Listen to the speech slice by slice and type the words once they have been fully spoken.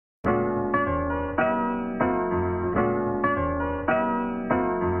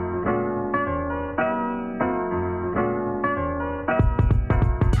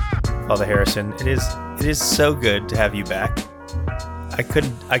Father Harrison. It is so good to have you back. I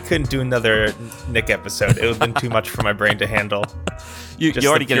couldn't do another Nick episode. It would have been too much for my brain to handle. You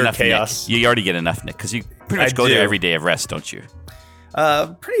already get enough chaos. Nick. You already get enough Nick because you pretty much go there every day of rest, don't you?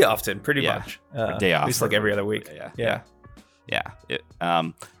 Pretty often, pretty much. Day off, at least like every other week. Yeah.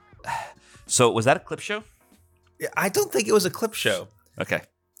 So was that a clip show? I don't think it was a clip show. Okay.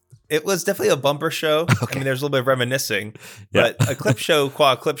 It was definitely a bumper show. Okay. I mean, there's a little bit of reminiscing, Yeah. but a clip show,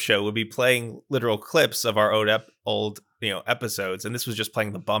 qua clip show, would be playing literal clips of our old episodes, and this was just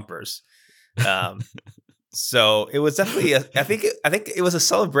playing the bumpers. So it was definitely I think it was a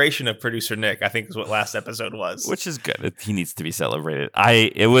celebration of producer Nick. I think is what last episode was, Which is good. He needs to be celebrated.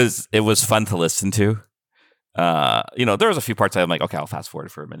 It was fun to listen to. There was a few parts I'm like, okay, I'll fast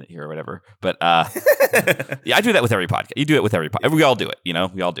forward for a minute here or whatever. But yeah, I do that with every podcast. You do it with every podcast. We all do it.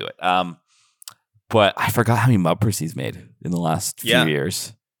 We all do it. But I forgot how many Muppers he's made in the last few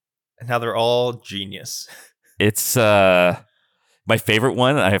years. And how they're all genius. It's my favorite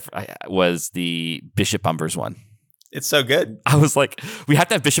one. I was the Bishop Umbers one. It's so good. I was like, we have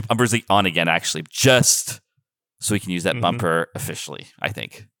to have Bishop Umbers on again, actually, just so we can use that bumper officially. I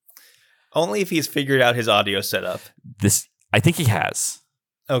think. Only if he's figured out his audio setup. I think he has.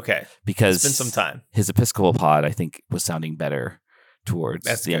 Okay. Because it's been some time. His Episcopal pod, I think, was sounding better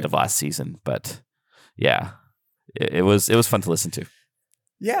towards the end of last season. But yeah, it was fun to listen to.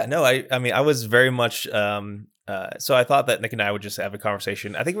 Yeah, no, I mean, I was very much. So I thought that Nick and I would just have a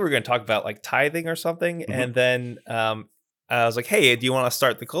conversation. I think we were going to talk about like tithing or something. And then I was like, hey, do you want to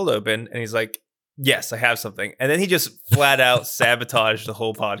start the cold open? And he's like, yes, I have something. And then he just flat out sabotaged the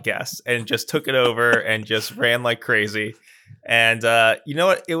whole podcast and just took it over and just ran like crazy. And you know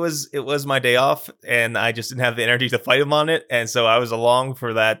what? It was my day off and I just didn't have the energy to fight him on it. And so I was along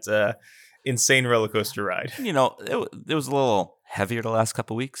for that insane roller coaster ride. It was a little heavier the last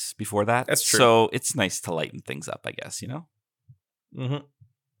couple of weeks before that. That's true. So it's nice to lighten things up, I guess, Mm-hmm.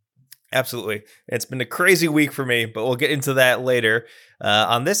 Absolutely. It's been a crazy week for me, but we'll get into that later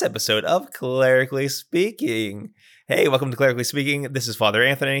on this episode of Clerically Speaking. Hey, welcome to Clerically Speaking. This is Father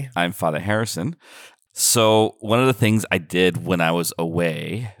Anthony. I'm Father Harrison. So one of the things I did when I was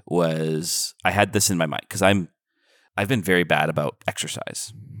away was I had this in my mind because I've been very bad about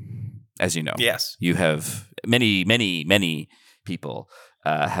exercise, as you know. Yes. You have many people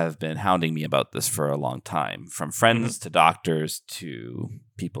have been hounding me about this for a long time, from friends to doctors to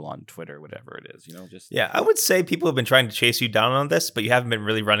people on Twitter, whatever it is, Yeah, I would say people have been trying to chase you down on this, but you haven't been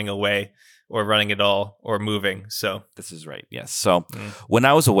really running away or running at all or moving. So this is right. Yes. So when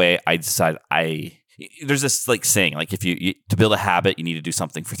I was away, I decided there's this like saying, like if you to build a habit, you need to do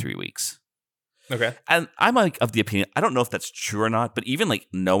something for 3 weeks. Okay. And I'm like of the opinion, I don't know if that's true or not, but even like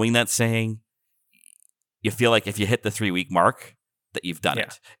knowing that saying, you feel like if you hit the 3-week mark, that you've done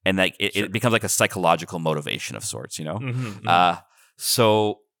it, and like it becomes like a psychological motivation of sorts,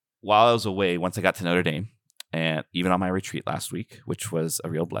 So while I was away, once I got to Notre Dame, and even on my retreat last week, which was a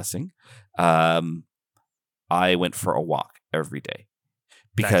real blessing, I went for a walk every day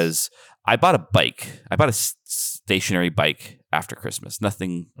because I bought a bike. I bought a stationary bike after Christmas.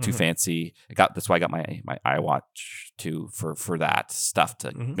 Nothing too fancy. That's why I got my iWatch too for that stuff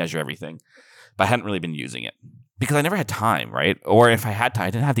to measure everything, but I hadn't really been using it. Because I never had time, right? Or if I had time, I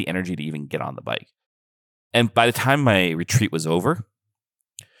didn't have the energy to even get on the bike. And by the time my retreat was over,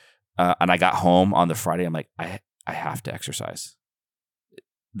 and I got home on the Friday, I'm like, I have to exercise.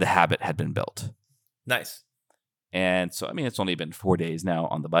 The habit had been built. Nice. And so, I mean, it's only been 4 days now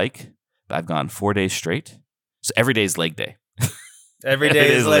on the bike, but I've gone 4 days straight. So every day is leg day. Every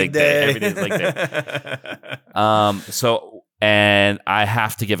day is leg day. Every day is leg day. And I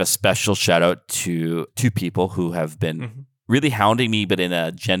have to give a special shout out to 2 people who have been really hounding me, but in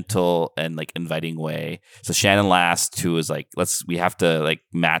a gentle and like inviting way. So Shannon Last, who was like, we have to like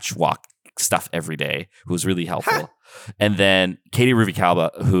match walk stuff every day, who was really helpful. And then Katie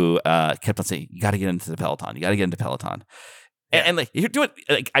Ruvicalba, who kept on saying, you got to get into the Peloton. You got to get into Peloton. And like, you do it.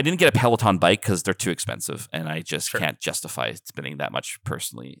 Like, I didn't get a Peloton bike because they're too expensive, and I just can't justify spending that much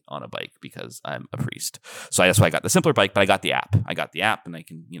personally on a bike because I'm a priest. So that's why I got the simpler bike, but I got the app. And I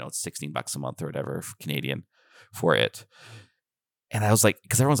can, it's $16 a month or whatever Canadian for it. And I was like,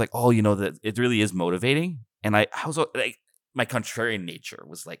 because everyone's like, oh, that it really is motivating. And I was like, my contrarian nature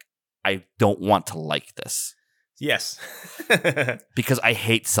was like, I don't want to like this. Yes, because I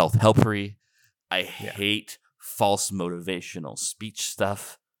hate self-helpery. I hate false motivational speech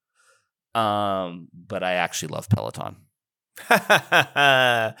stuff. But I actually love Peloton. You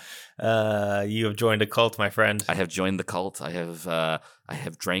have joined a cult, my friend. I have joined the cult. I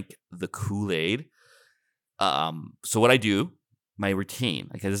have drank the Kool-Aid. So what I do my routine.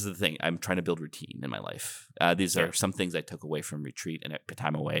 Like this is the thing. I'm trying to build routine in my life. These are some things I took away from retreat and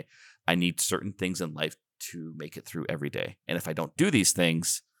time away. I need certain things in life to make it through every day. And if I don't do these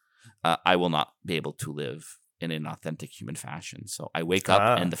things, I will not be able to live in an authentic human fashion. So I wake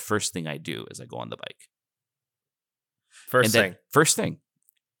up and the first thing I do is I go on the bike. First thing.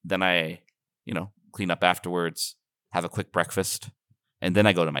 Then I, clean up afterwards, have a quick breakfast, and then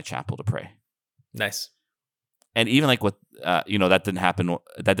I go to my chapel to pray. Nice. And even like with, that didn't happen.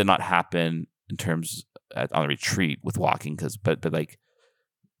 That did not happen in terms on a retreat with walking, but like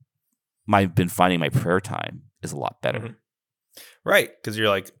I've been finding my prayer time is a lot better. Mm-hmm. Right, because you're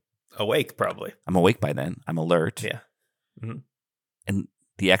like awake probably. I'm awake by then. I'm alert. Yeah. Mm-hmm. And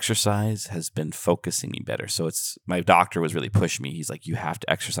the exercise has been focusing me better. So my doctor was really pushing me. He's like, you have to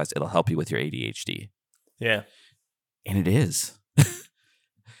exercise. It'll help you with your ADHD. Yeah. And it is.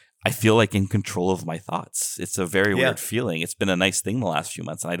 I feel like in control of my thoughts. It's a very weird feeling. It's been a nice thing the last few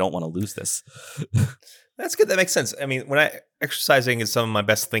months, and I don't want to lose this. That's good. That makes sense. I mean, exercising is some of my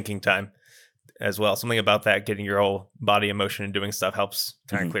best thinking time as well. Something about that, getting your whole body in motion and doing stuff helps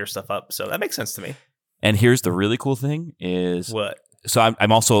kind of clear stuff up. So that makes sense to me. And here's the really cool thing is what? So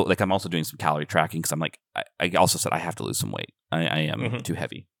I'm also doing some calorie tracking because I'm like, I also said I have to lose some weight. I am too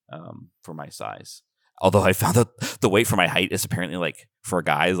heavy for my size. Although I found out the weight for my height is apparently like for a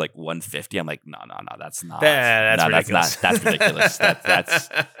guy is like 150. I'm like, no, that's not. That's ridiculous. That's ridiculous.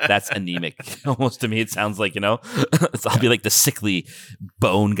 That's anemic. Almost to me, it sounds like I'll be like the sickly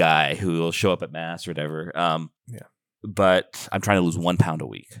bone guy who will show up at mass or whatever. But I'm trying to lose 1 pound a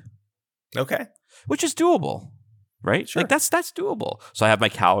week. Okay, which is doable, right? Sure. Like that's doable. So I have my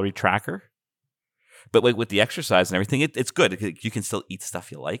calorie tracker, but like with the exercise and everything, it's good. You can still eat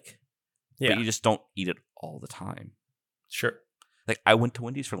stuff you like. But you just don't eat it all the time. Sure. Like I went to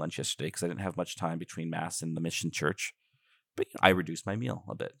Wendy's for lunch yesterday because I didn't have much time between Mass and the Mission Church. But I reduced my meal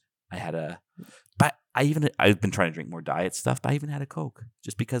a bit. I've been trying to drink more diet stuff, but I even had a Coke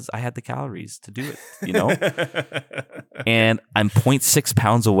just because I had the calories to do it, And I'm 0.6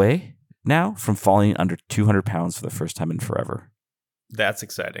 pounds away now from falling under 200 pounds for the first time in forever. That's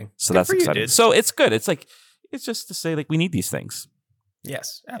exciting. So that's exciting. So it's good. It's like, it's just to say like we need these things.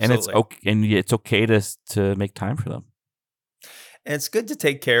 Yes, absolutely. And it's okay to make time for them. And it's good to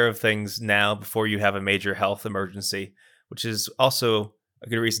take care of things now before you have a major health emergency, which is also a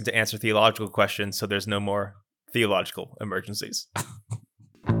good reason to answer theological questions so there's no more theological emergencies.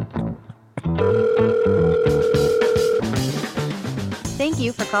 Thank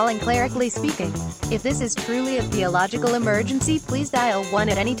you for calling Clerically Speaking. If this is truly a theological emergency, please dial 1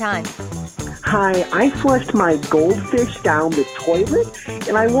 at any time. Hi, I flushed my goldfish down the toilet,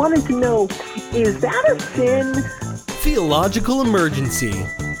 and I wanted to know, is that a sin? Theological emergency.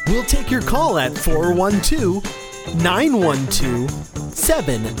 We'll take your call at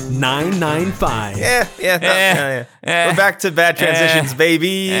 412-912-7995. Yeah. We're back to bad transitions,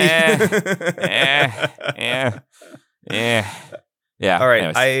 baby. Yeah. All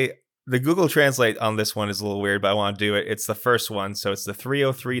right. Anyways. The Google Translate on this one is a little weird, but I want to do it. It's the first one, so it's the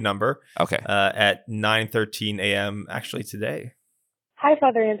 303 number. Okay. At 9:13 a.m. actually today. Hi,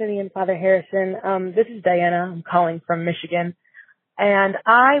 Father Anthony and Father Harrison. This is Diana. I'm calling from Michigan, and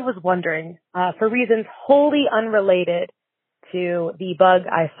I was wondering, for reasons wholly unrelated to the bug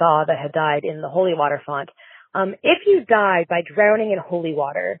I saw that had died in the holy water font, if you die by drowning in holy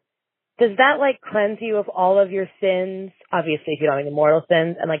water, does that cleanse you of all of your sins? Obviously, if you don't have any mortal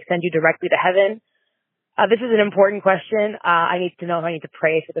sins, and send you directly to heaven? This is an important question. I need to know if I need to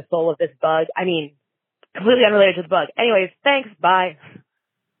pray for the soul of this bug. I mean, completely unrelated to the bug. Anyways, thanks. Bye.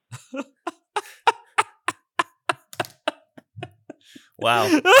 Wow.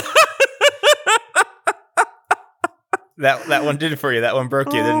 That one did it for you. That one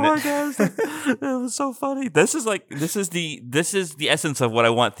broke you, didn't it? Oh my gosh, that was so funny. This is the essence of what I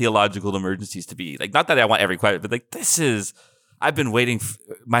want theological emergencies to be. Like, not that I want every question, but I've been waiting.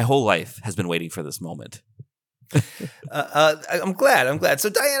 My whole life has been waiting for this moment. I'm glad. So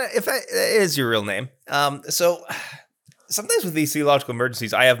Diana, if that is your real name, so sometimes with these theological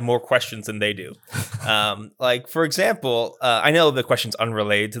emergencies, I have more questions than they do. For example, I know the question's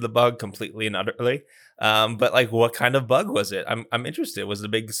unrelated to the bug completely and utterly. But what kind of bug was it? I'm interested. Was it a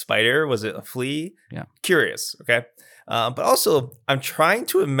big spider? Was it a flea? Yeah. Curious. Okay. But also I'm trying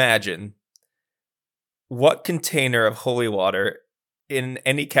to imagine what container of holy water in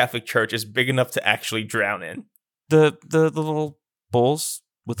any Catholic church is big enough to actually drown in. The little bowls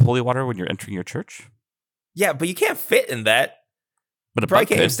with holy water when you're entering your church. Yeah, but you can't fit in that. But you probably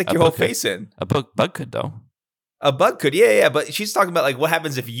can't even stick your whole face in. A bug could though. A bug could, yeah. But she's talking about like what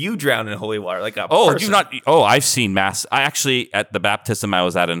happens if you drown in holy water, like a person. I've seen mass. I actually at the baptism I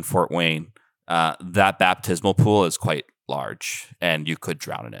was at in Fort Wayne, that baptismal pool is quite large, and you could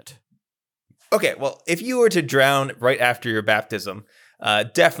drown in it. Okay, well, if you were to drown right after your baptism,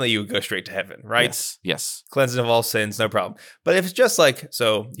 definitely you would go straight to heaven, right? Yes. Cleansing of all sins, no problem. But if it's just like,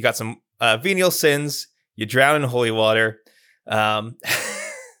 so you got some venial sins, you drown in holy water. I'm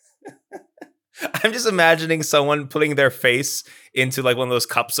just imagining someone putting their face into like one of those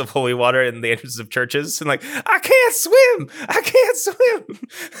cups of holy water in the entrances of churches and like, I can't swim.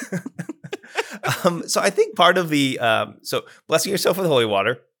 So I think part of the, so blessing yourself with holy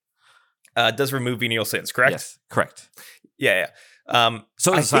water does remove venial sins, correct? Yes, correct. Yeah. So it's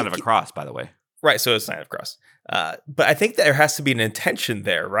a sign of a cross, by the way. Right, so it's a sign of cross. But I think that there has to be an intention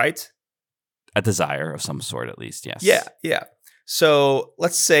there, right? A desire of some sort, at least, yes. Yeah. So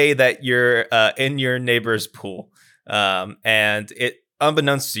let's say that you're in your neighbor's pool, and it,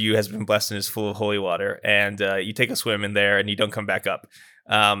 unbeknownst to you, has been blessed and is full of holy water, and you take a swim in there and you don't come back up.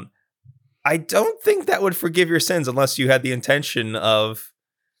 I don't think that would forgive your sins unless you had the intention of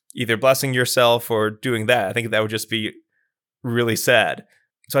either blessing yourself or doing that. I think that would just be really sad.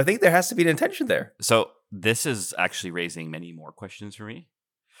 So I think there has to be an intention there. So this is actually raising many more questions for me.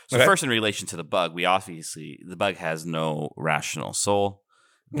 So Okay. first, in relation to the bug, the bug has no rational soul.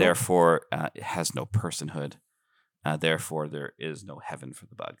 Therefore, it has no personhood. Therefore, there is no heaven for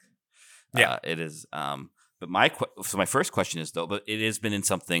the bug. Yeah. It is. But my first question is, though, but it has been in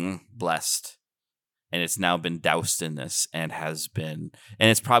something blessed, and it's now been doused in this, and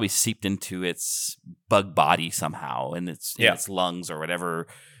it's probably seeped into its bug body somehow, and its lungs or whatever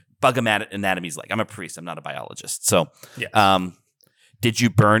bug anatomy is like. I'm a priest. I'm not a biologist. So, did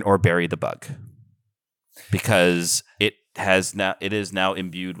you burn or bury the bug? Because it is now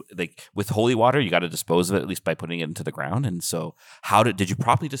imbued like with holy water. You got to dispose of it, at least by putting it into the ground. And so, did you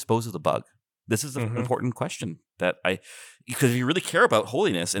properly dispose of the bug? This is an important question because if you really care about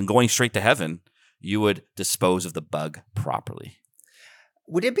holiness and going straight to heaven, you would dispose of the bug properly.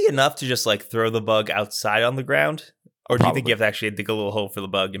 Would it be enough to just like throw the bug outside on the ground? Or do you think you have to actually dig a little hole for the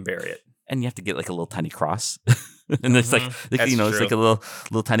bug and bury it? And you have to get like a little tiny cross. And it's like That's it's true. like a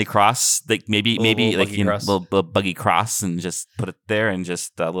little tiny cross, like maybe like little buggy cross, and just put it there, and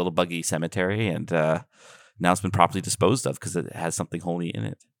just a little buggy cemetery, and now it's been properly disposed of because it has something holy in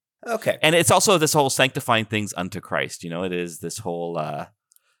it. Okay. And it's also this whole sanctifying things unto Christ. It is this whole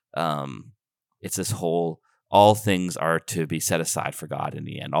it's this whole all things are to be set aside for God in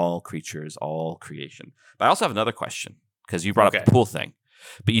the end, all creatures, all creation. But I also have another question, because you brought up the pool thing.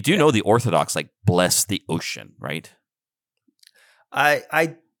 But you do know the Orthodox like bless the ocean, right?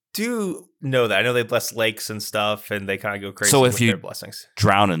 I do know that. I know they bless lakes and stuff, and they kind of go crazy So with if you their blessings.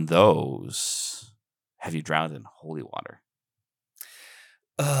 drown in those, have you drowned in holy water?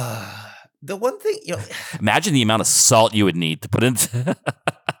 The one thing, Imagine the amount of salt you would need to put into.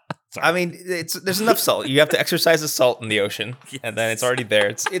 I mean, there's enough salt. You have to exercise the salt in the ocean, and then it's already there.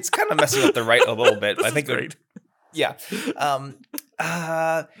 It's kind of messing up the rite a little bit. I think great. Yeah.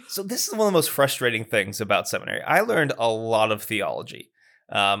 So this is one of the most frustrating things about seminary. I learned a lot of theology.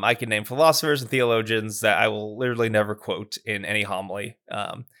 I can name philosophers and theologians that I will literally never quote in any homily.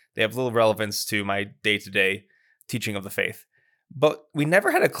 They have little relevance to my day-to-day teaching of the faith. But we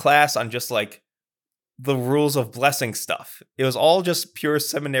never had a class on just like the rules of blessing stuff. It was all just pure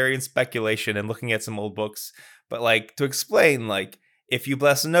seminarian speculation and looking at some old books. But like to explain, like, if you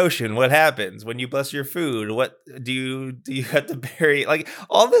bless an ocean, what happens? When you bless your food, what do you have to bury? Like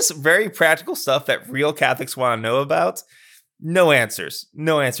all this very practical stuff that real Catholics want to know about. No answers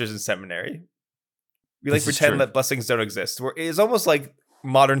in seminary. We like pretend that blessings don't exist. It's almost like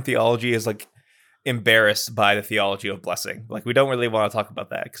modern theology is like embarrassed by the theology of blessing. Like we don't really want to talk about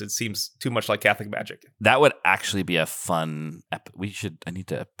that because it seems too much like Catholic magic. That would actually be a fun. I need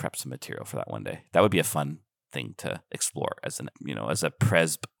to prep some material for that one day. That would be a fun thing to explore as a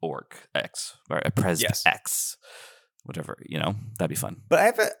presb org x or a presb x, whatever, that'd be fun. But I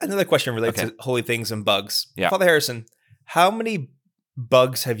have another question related to holy things and bugs. Yeah. Father Harrison, how many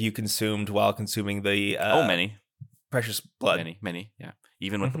bugs have you consumed while consuming the many precious blood? Many, yeah.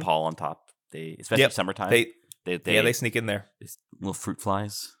 Even with the pall on top, especially summertime, they sneak in there. Little fruit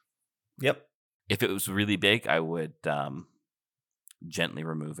flies. Yep. If it was really big, I would gently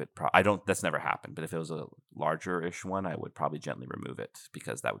remove it. That's never happened, but if it was a larger-ish one, I would probably gently remove it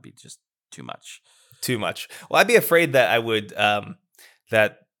because that would be just too much. Well, I'd be afraid that I would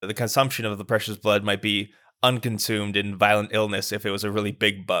that the consumption of the precious blood might be unconsumed in violent illness if it was a really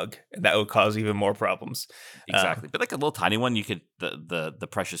big bug, and that would cause even more problems. Exactly. But like a little tiny one, you could the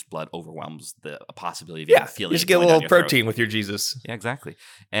precious blood overwhelms the possibility of even feeling you just it get a going down little your throat. protein with your Jesus. Yeah, exactly.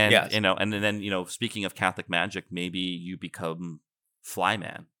 And Yes. and then speaking of Catholic magic, maybe you become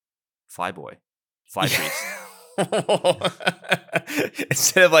Flyman, Flyboy, Fly Priest.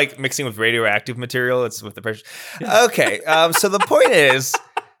 Instead of like mixing with radioactive material, it's with the pressure. Okay, so the point is,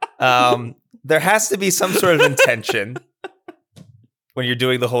 there has to be some sort of intention when you're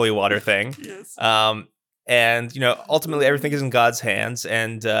doing the holy water thing. Yes. And ultimately everything is in God's hands,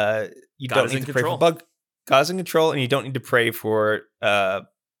 and you God don't is need in to pray control. for God's in control, and you don't need to pray for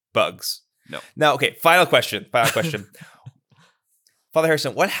bugs. No. Now, okay, final question. Father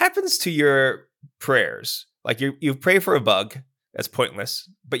Harrison, what happens to your prayers? Like you pray for a bug that's pointless,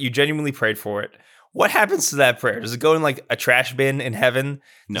 but you genuinely prayed for it. What happens to that prayer? Does it go in like a trash bin in heaven?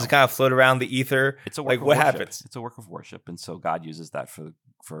 No. Does it kind of float around the ether? It's a work like of what worship. happens? It's a work of worship, and so God uses that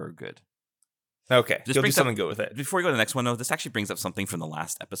for good. Okay, This you'll do brings something up- good with it. Before we go to the next one, though, this actually brings up something from the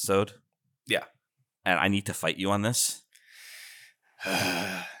last episode. Yeah. And I need to fight you on this.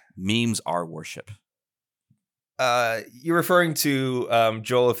 Memes are worship. You're referring to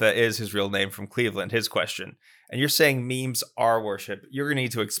Joel, if that is his real name, from Cleveland, his question. And you're saying memes are worship. You're going to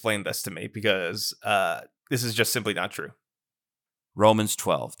need to explain this to me, because this is just simply not true. Romans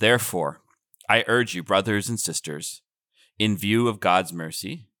 12. Therefore, I urge you, brothers and sisters, in view of God's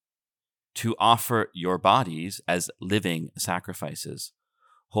mercy, to offer your bodies as living sacrifices,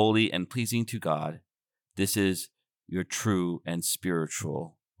 holy and pleasing to God. This is your true and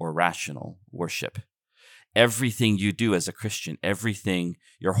spiritual or rational worship. Everything you do as a Christian, everything,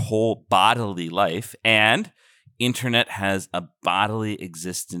 your whole bodily life, and internet has a bodily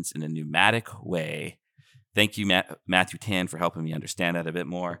existence in a pneumatic way. Thank you, Matthew Tan, for helping me understand that a bit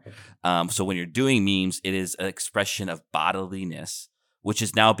more. So when you're doing memes, it is an expression of bodiliness, which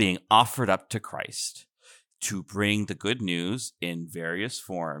is now being offered up to Christ to bring the good news in various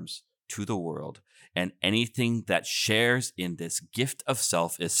forms to the world. And anything that shares in this gift of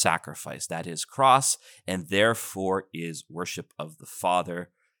self is sacrifice. That is cross, and therefore is worship of the Father.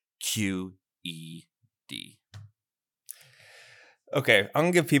 QED. Okay, I'm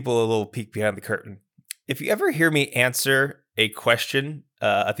going to give people a little peek behind the curtain. If you ever hear me answer a question,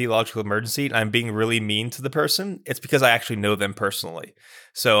 a theological emergency, and I'm being really mean to the person, it's because I actually know them personally.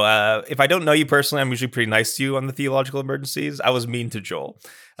 So if I don't know you personally, I'm usually pretty nice to you on the theological emergencies. I was mean to Joel,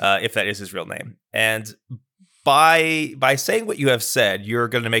 if that is his real name. And by saying what you have said, you're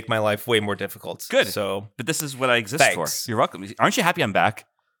going to make my life way more difficult. Good. So, But this is what I exist Thanks. for. You're welcome. Aren't you happy I'm back?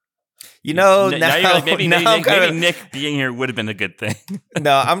 now you're like, maybe I'm kinda- Nick being here would have been a good thing.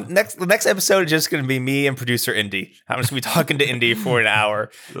 No, the next episode is just going to be me and producer Indy. I'm just going to be talking to Indy for an hour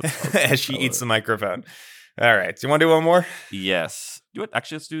as she eats the microphone. All right. Do you want to do one more? Yes.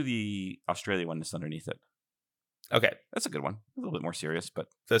 Actually, let's do the Australia one that's underneath it. Okay. That's a good one. A little bit more serious, but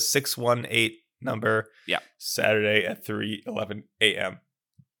The 618 number. Yeah. Saturday at 3:11 a.m.,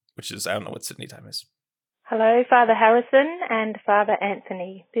 which is, I don't know what Sydney time is. Hello, Father Harrison and Father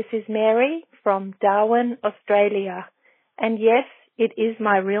Anthony. This is Mary from Darwin, Australia. And yes, it is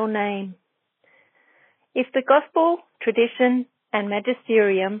my real name. If the gospel, tradition, and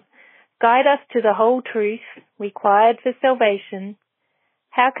magisterium guide us to the whole truth required for salvation,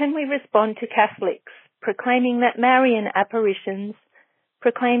 how can we respond to Catholics proclaiming that Marian apparitions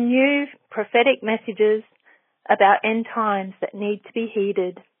proclaim new prophetic messages about end times that need to be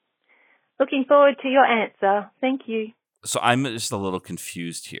heeded? Looking forward to your answer. Thank you. so I'm just a little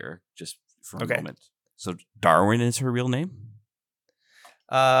confused here, just for a Okay. moment. So Darwin is her real name?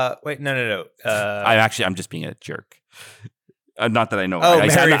 Wait, no. I'm just being a jerk. Not that I know. Oh, I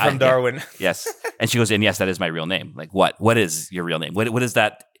Mary yeah, from Darwin. yes, and she goes in. Yes, that is my real name. Like what? What is your real name? What is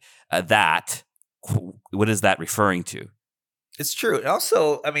that? What is that referring to? It's true. And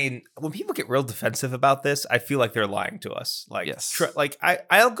also, I mean, when people get real defensive about this, I feel like they're lying to us. Like, Yes.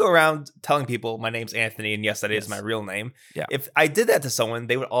 I'll go around telling people my name's Anthony, and yes, that is Yes. my real name. Yeah. If I did that to someone,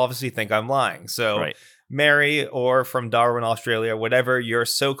 they would obviously think I'm lying. So, Right. Mary, or from Darwin, Australia, whatever your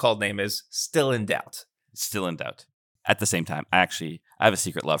so-called name is, still in doubt. Still in doubt. At the same time, I have a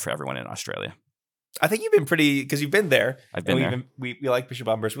secret love for everyone in Australia. I think you've been pretty, because you've been there. I've been and there. We like Bishop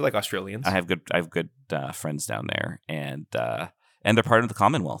Umbers. We like Australians. I have good friends down there, and they're part of the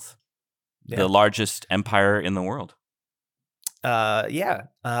Commonwealth, Yeah. the largest empire in the world.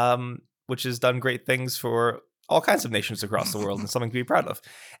 Which has done great things for all kinds of nations across the world and something to be proud of.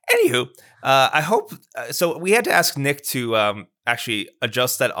 Anywho, I hope so. We had to ask Nick to actually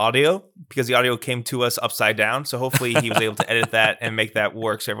adjust that audio because the audio came to us upside down. So hopefully he was able to edit that and make that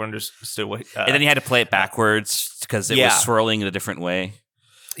work so everyone understood what. And then he had to play it backwards because it was swirling in a different way.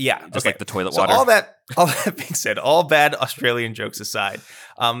 Yeah, just like the toilet so water. All that being said, all bad Australian jokes aside,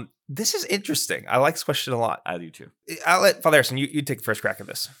 this is interesting. I like this question a lot. I do too. I'll let Father Harrison, you take the first crack at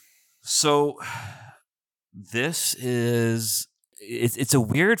this. So this is it's a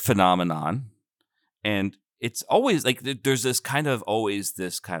weird phenomenon, and it's always like there's this kind of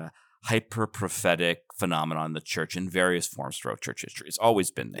hyper prophetic phenomenon in the church in various forms throughout church history. It's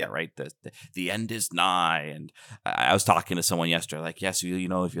always been there, right? The end is nigh. And I was talking to someone yesterday, like, yes, you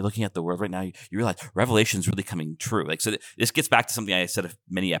know, if you're looking at the world right now, you realize Revelation is really coming true. Like, so this gets back to something I said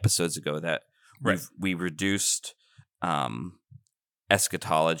many episodes ago that we reduced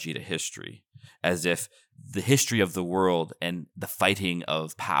eschatology to history, as if the history of the world and the fighting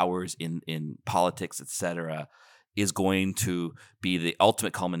of powers in politics, etc., is going to be the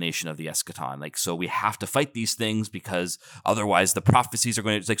ultimate culmination of the eschaton. Like, so we have to fight these things because otherwise the prophecies are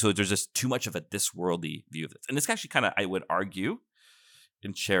going to, like, so there's just too much of a this worldly view of this. And it's actually kind of, I would argue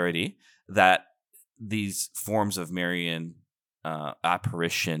in charity that these forms of Marian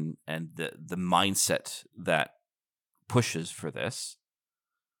apparition and the mindset that pushes for this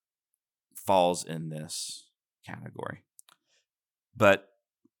falls in this category. But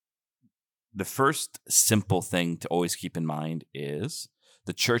the first simple thing to always keep in mind is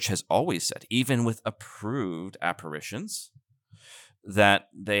the church has always said, even with approved apparitions, that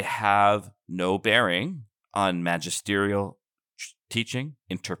they have no bearing on magisterial teaching,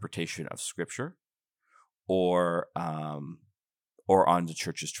 interpretation of scripture, or on the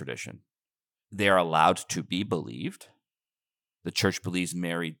church's tradition. They are allowed to be believed. The church believes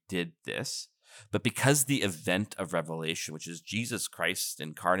Mary did this. But because the event of Revelation, which is Jesus Christ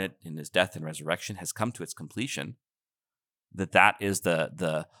incarnate in his death and resurrection, has come to its completion, that is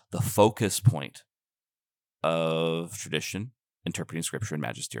the focus point of tradition, interpreting scripture, and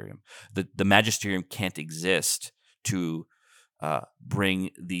magisterium. The magisterium can't exist to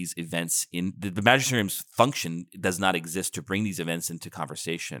bring these events in. The magisterium's function does not exist to bring these events into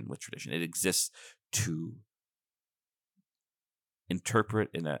conversation with tradition. It exists to interpret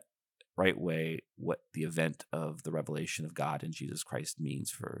in a right way what the event of the revelation of God in Jesus Christ means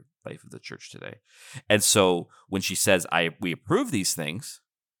for life of the church today. And so when she says we approve these things,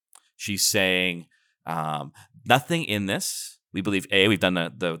 she's saying nothing in this. We believe we've done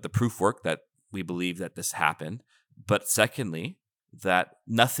the proof work that we believe that this happened, but secondly, that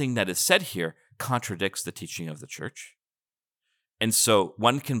nothing that is said here contradicts the teaching of the church. And so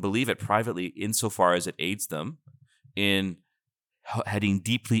one can believe it privately insofar as it aids them in heading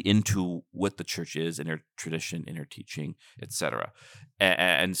deeply into what the church is in her tradition, in her teaching, etc.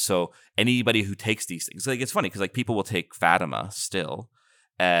 And so anybody who takes these things, like, it's funny because like people will take Fatima still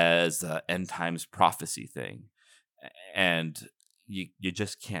as an end times prophecy thing, and you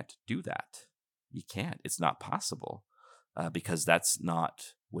just can't do that. You can't. It's not possible because that's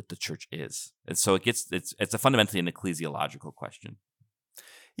not what the church is. And so it's a fundamentally an ecclesiological question.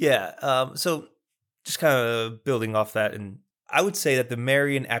 Yeah. So just kind of building off that, and I would say that the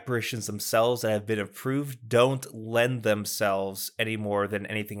Marian apparitions themselves that have been approved don't lend themselves any more than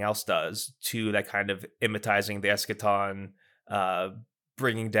anything else does to that kind of imitizing the eschaton,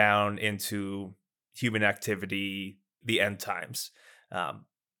 bringing down into human activity the end times.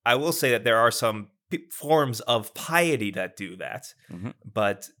 I will say that there are some forms of piety that do that,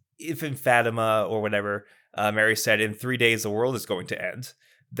 but if in Fatima or whatever, Mary said, in 3 days the world is going to end,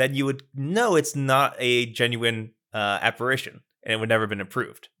 then you would know it's not a genuine apparition, and it would never been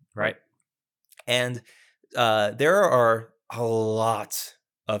approved, right? And there are a lot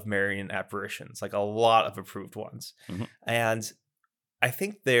of Marian apparitions, like a lot of approved ones, and I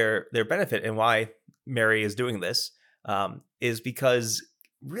think their benefit and why Mary is doing this is because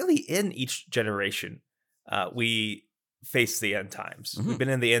really in each generation we face the end times. We've been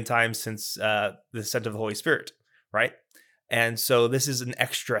in the end times since the descent of the Holy Spirit, right? And so this is an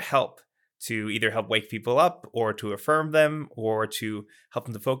extra help to either help wake people up or to affirm them or to help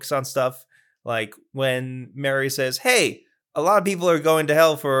them to focus on stuff. Like when Mary says, hey, a lot of people are going to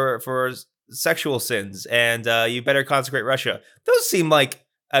hell for sexual sins and you better consecrate Russia. Those seem like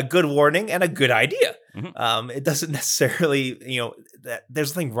a good warning and a good idea. It doesn't necessarily, that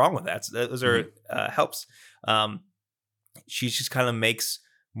there's nothing wrong with that. So those are helps. She just kind of makes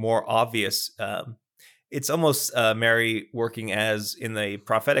more obvious. It's almost Mary working as in the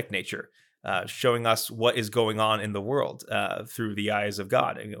prophetic nature, showing us what is going on in the world through the eyes of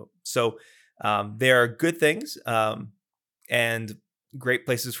God. And, so They are good things and great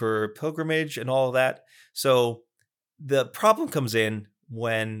places for pilgrimage and all of that. So the problem comes in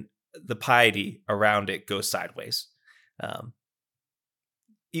when the piety around it goes sideways.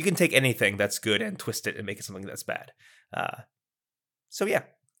 You can take anything that's good and twist it and make it something that's bad. So yeah.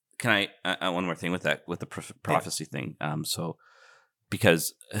 Can I one more thing with that, with the prophecy thing? So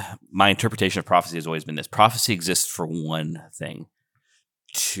because my interpretation of prophecy has always been this: prophecy exists for one thing,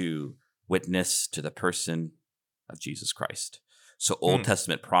 to witness to the person of Jesus Christ. So Old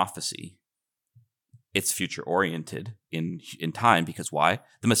Testament prophecy, it's future oriented in time, because why?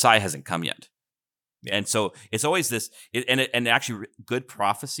 The Messiah hasn't come yet. Yeah. And so it's always this, and actually good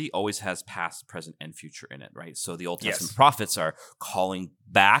prophecy always has past, present, and future in it, right? So the Old Testament prophets are calling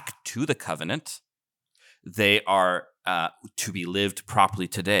back to the covenant. They are to be lived properly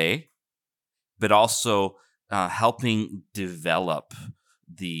today, but also helping develop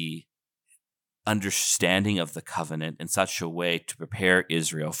the understanding of the covenant in such a way to prepare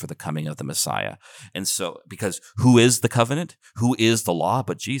Israel for the coming of the Messiah. And so, because who is the covenant? Who is the law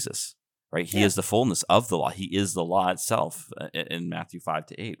but Jesus? Right? He is the fullness of the law. He is the law itself in Matthew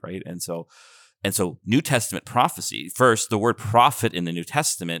 5-8, right? And so New Testament prophecy, first, the word prophet in the New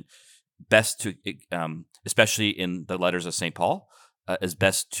Testament, best to, especially in the letters of St. Paul, is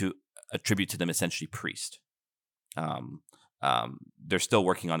best to attribute to them essentially priest. They're still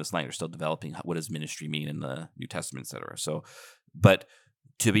working on this line. They're still developing what does ministry mean in the New Testament, et cetera. So, but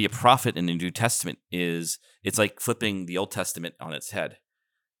to be a prophet in the New Testament it's like flipping the Old Testament on its head.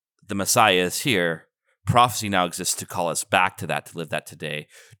 The Messiah is here. Prophecy now exists to call us back to that, to live that today,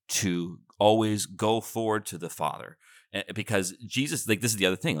 to always go forward to the Father. Because Jesus, like, this is the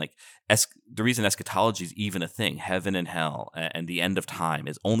other thing, like, the reason eschatology is even a thing, heaven and hell, and the end of time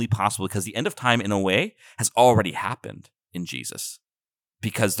is only possible because the end of time, in a way, has already happened in Jesus.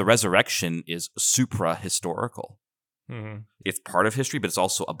 Because the resurrection is supra-historical. Mm-hmm. It's part of history, but it's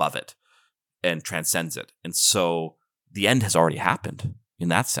also above it and transcends it. And so the end has already happened in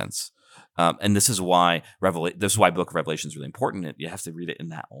that sense. And this is why Book of Revelation is really important. You have to read it in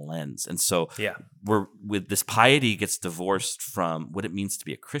that lens. And so with this, piety gets divorced from what it means to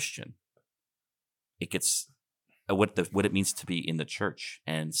be a Christian. It gets what it means to be in the church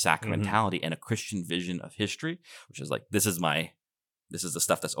and sacramentality and a Christian vision of history, which is like, this is the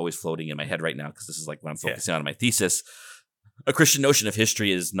stuff that's always floating in my head right now, because this is like what I'm focusing on in my thesis. A Christian notion of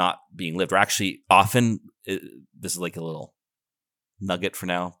history is not being lived, or actually often, this is like a little nugget for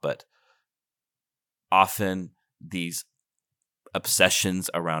now, but often these obsessions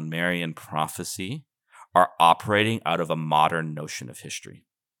around Marian prophecy are operating out of a modern notion of history.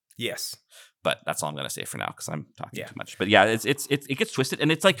 Yes. But that's all I'm going to say for now, because I'm talking too much. But yeah, it gets twisted,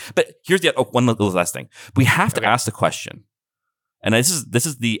 and it's like, but here's one little last thing. We have to ask the question, and this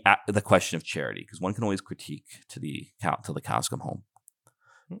is the question of charity, because one can always critique till the cows come home.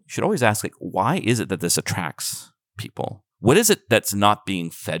 You should always ask, like, why is it that this attracts people? What is it that's not being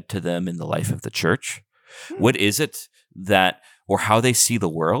fed to them in the life of the church? What is it or how they see the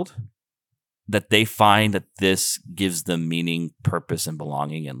world, that they find that this gives them meaning, purpose, and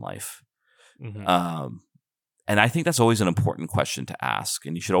belonging in life? Mm-hmm. And I think that's always an important question to ask.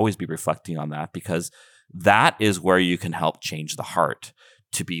 And you should always be reflecting on that, because that is where you can help change the heart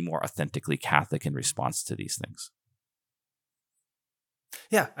to be more authentically Catholic in response to these things.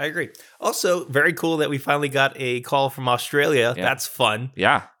 Yeah, I agree. Also, very cool that we finally got a call from Australia. Yeah. That's fun.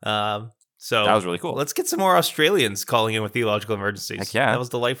 Yeah. So that was really cool. Let's get some more Australians calling in with theological emergencies. Heck yeah. That was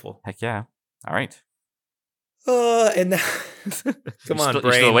delightful. Heck yeah. All right. And now, come on,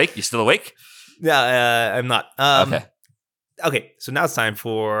 brain. You still awake? Yeah, I'm not. Okay. Okay, so now it's time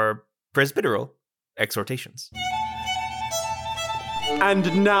for presbyteral exhortations.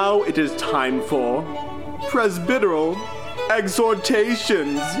 And now it is time for presbyteral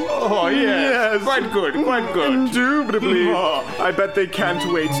exhortations. Oh, yes. Quite good. Indubitably. I bet they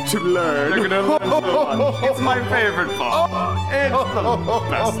can't wait to learn. They're going to learn so much. It's my favorite part. It's the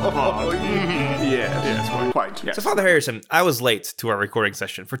best part. Yes, quite. Yes. So, Father Harrison, I was late to our recording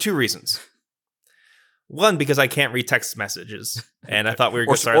session for two reasons. One, because I can't read text messages, and I thought we were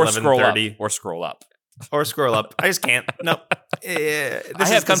going to start at 11:30. Or scroll up. I just can't. No. I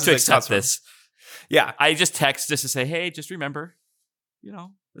have come to accept this. Yeah. I just text just to say, hey, just remember,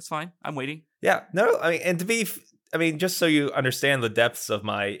 that's fine. I'm waiting. Yeah. No, just so you understand the depths of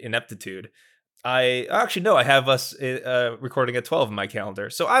my ineptitude, I have us recording at 12 in my calendar.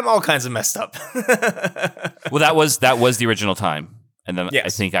 So I'm all kinds of messed up. Well, that was the original time. And then I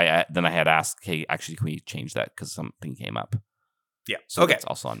think I had asked, hey, actually, can we change that? Because something came up. Yeah. So that's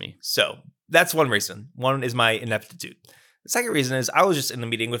also on me. So that's one reason. One is my ineptitude. The second reason is I was just in a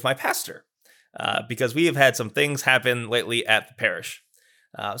meeting with my pastor. because we have had some things happen lately at the parish.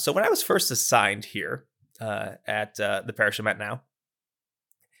 So when I was first assigned here at the parish I'm at now,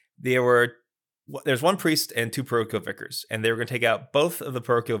 there's one priest and 2 parochial vicars, and they were going to take out both of the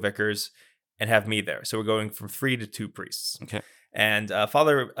parochial vicars and have me there. So we're going from 3 to 2 priests. Okay. And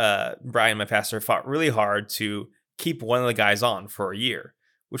Father Brian, my pastor, fought really hard to keep one of the guys on for a year,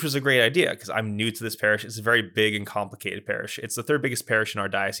 which was a great idea because I'm new to this parish. It's a very big and complicated parish. It's the 3rd biggest parish in our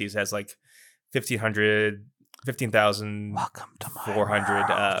diocese. It has like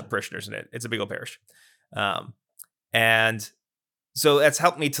 15,400 parishioners in it. It's a big old parish. And so that's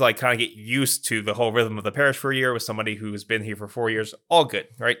helped me to like kind of get used to the whole rhythm of the parish for a year with somebody who's been here for 4 years. All good,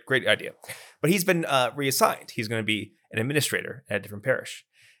 right? Great idea. But he's been reassigned. He's going to be an administrator at a different parish.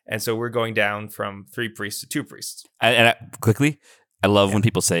 And so we're going down from 3 priests to 2 priests. Quickly, I love when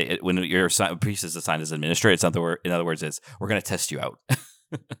people say it, when your priest is assigned as administrator, it's not the word. In other words, we're going to test you out.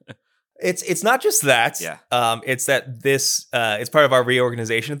 It's not just that. Yeah. It's that this it's part of our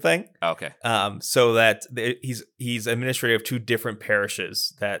reorganization thing. Okay. So that he's administrator of 2 different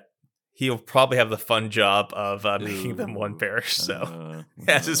parishes that he'll probably have the fun job of making them one parish. So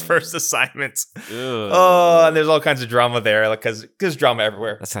that's his first assignment. Oh, and there's all kinds of drama there, like because there's drama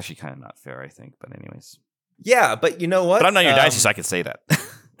everywhere. That's actually kind of not fair, I think. But anyways. Yeah, but you know what? But I'm not your diocese, so I can say that.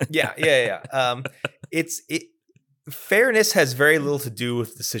 Yeah. Fairness has very little to do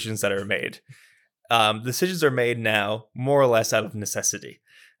with decisions that are made. Decisions are made now more or less out of necessity.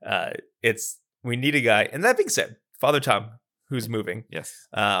 We need a guy. And that being said, Father Tom, who's moving. Yes.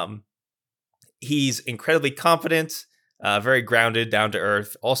 He's incredibly competent, very grounded, down to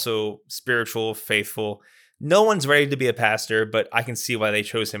earth, also spiritual, faithful. No one's ready to be a pastor, but I can see why they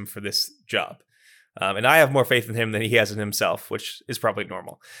chose him for this job. And I have more faith in him than he has in himself, which is probably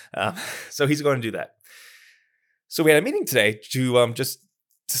normal. So he's going to do that. So we had a meeting today to just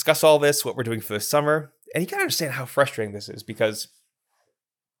discuss all this, what we're doing for the summer. And you can understand how frustrating this is because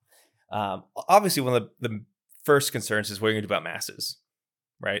obviously one of the first concerns is what are you going to do about masses,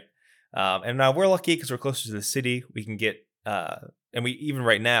 right? And now we're lucky because we're closer to the city. We can get, and we even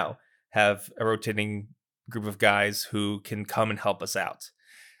right now have a rotating group of guys who can come and help us out.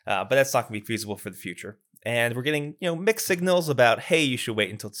 But that's not going to be feasible for the future. And we're getting, mixed signals about, hey, you should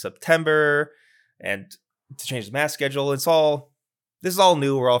wait until September and to change the mass schedule. This is all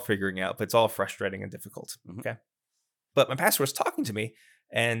new. We're all figuring out, but it's all frustrating and difficult. Mm-hmm. Okay. But my pastor was talking to me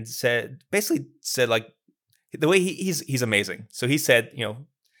and basically said like the way he's amazing. So he said,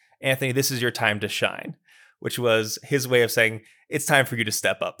 Anthony, this is your time to shine, which was his way of saying it's time for you to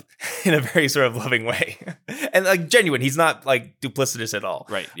step up in a very sort of loving way and like genuine. He's not like duplicitous at all.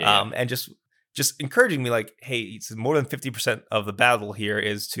 Right. Yeah. And just encouraging me like, hey, more than 50% of the battle here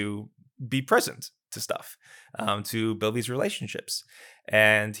is to be present to stuff, to build these relationships.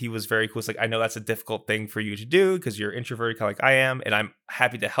 And he was very cool. It's like, I know that's a difficult thing for you to do because you're introverted kind of like I am, and I'm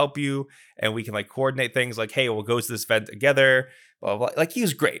happy to help you. And we can like coordinate things like, hey, we'll go to this event together. Blah, blah, blah. Like he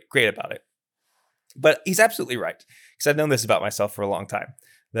was great about it. But he's absolutely right because I've known this about myself for a long time,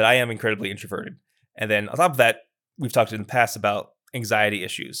 that I am incredibly introverted. And then on top of that, we've talked in the past about anxiety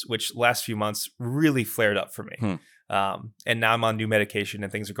issues, which last few months really flared up for me. And now I'm on new medication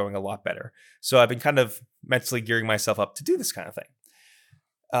and things are going a lot better. So I've been kind of mentally gearing myself up to do this kind of thing.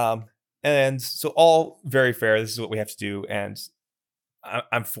 And so all very fair. This is what we have to do. And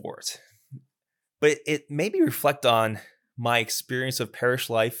I'm for it. But it made me reflect on my experience of parish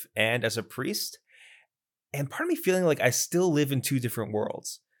life and as a priest. And part of me feeling like I still live in 2 different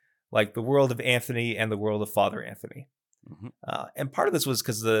worlds, like the world of Anthony and the world of Father Anthony. Mm-hmm. And part of this was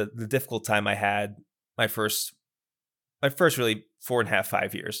because the difficult time I had my first really 4.5,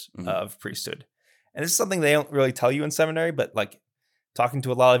 5 years of priesthood. And this is something they don't really tell you in seminary, but like talking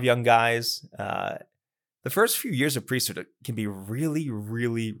to a lot of young guys, the first few years of priesthood can be really,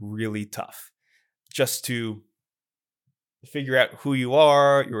 really, really tough just to figure out who you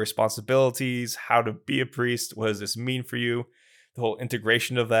are, your responsibilities, how to be a priest. What does this mean for you? The whole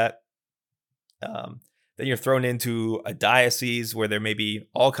integration of that. Then you're thrown into a diocese where there may be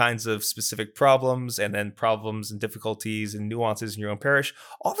all kinds of specific problems and then problems and difficulties and nuances in your own parish.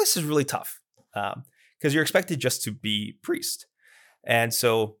 All this is really tough because you're expected just to be priest. And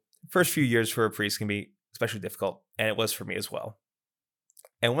so first few years for a priest can be especially difficult. And it was for me as well.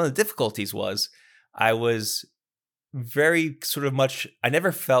 And one of the difficulties was I was very I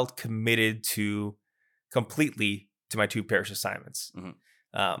never felt committed completely to my 2 parish assignments.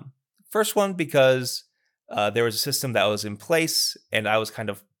 Mm-hmm. First one, because there was a system that was in place and I was kind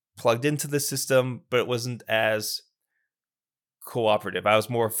of plugged into the system, but it wasn't as cooperative. I was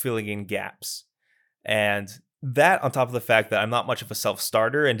more filling in gaps. And that on top of the fact that I'm not much of a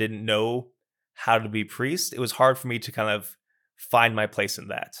self-starter and didn't know how to be priest, it was hard for me to kind of find my place in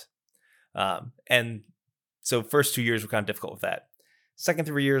that. And so first 2 years were kind of difficult with that. Second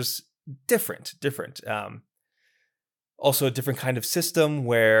 3 years, different. Also a different kind of system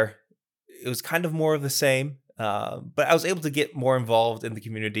where it was kind of more of the same. But I was able to get more involved in the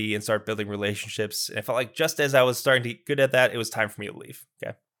community and start building relationships. And I felt like just as I was starting to get good at that, it was time for me to leave.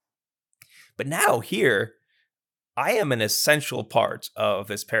 Okay. But now here, I am an essential part of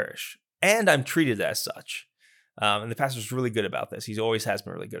this parish, and I'm treated as such. And the pastor's really good about this. He always has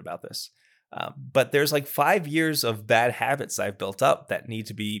been really good about this. But there's like 5 years of bad habits I've built up that need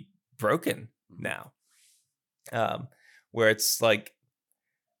to be broken now. Where it's like,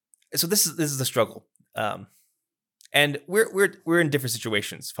 so this is the struggle. And we're in different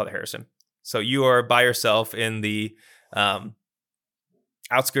situations, Father Harrison. So you are by yourself in the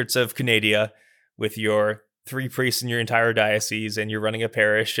outskirts of Canada with your 3 priests in your entire diocese, and you're running a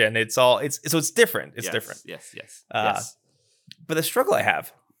parish, and it's different. It's different. Yes. But the struggle I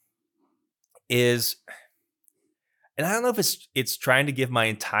have is, and I don't know if it's trying to give my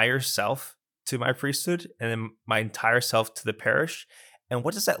entire self to my priesthood and then my entire self to the parish, and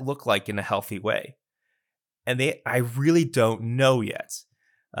what does that look like in a healthy way? And I really don't know yet.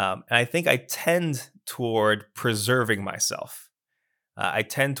 And I think I tend toward preserving myself. I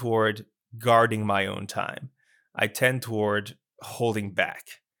tend toward guarding my own time. I tend toward holding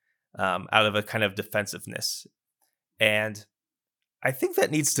back out of a kind of defensiveness. And I think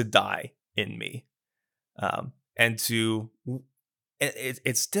that needs to die in me.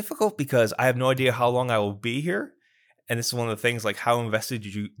 It's difficult because I have no idea how long I will be here. And this is one of the things, like, how invested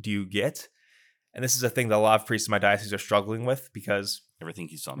do you get? And this is a thing that a lot of priests in my diocese are struggling with, because everything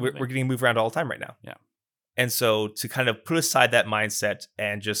keeps on we're getting moved around all the time right now. Yeah. And so to kind of put aside that mindset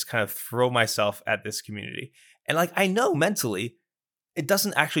and just kind of throw myself at this community. And like, I know mentally it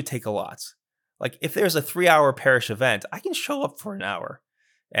doesn't actually take a lot. Like, if there's a 3-hour parish event, I can show up for an hour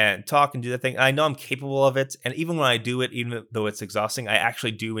and talk and do that thing. I know I'm capable of it. And even when I do it, even though it's exhausting, I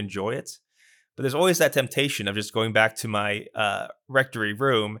actually do enjoy it. But there's always that temptation of just going back to my rectory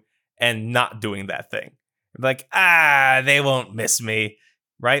room and not doing that thing. I'm like, they won't miss me,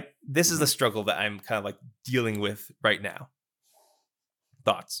 right? This is the struggle that I'm kind of like dealing with right now.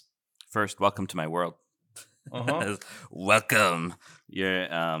 Thoughts? First, welcome to my world. Uh-huh. Welcome.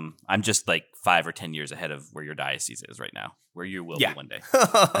 I'm just like 5 or 10 years ahead of where your diocese is right now, where you will be one day.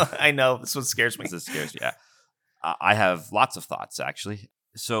 I know. This one scares me. This scares you. Yeah. I have lots of thoughts, actually.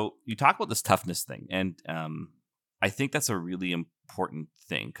 So you talk about this toughness thing, and I think that's a really important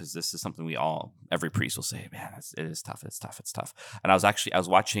thing, because this is something every priest will say, man, it is tough. It's tough. And I was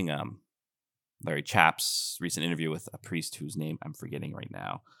watching Larry Chapp's recent interview with a priest whose name I'm forgetting right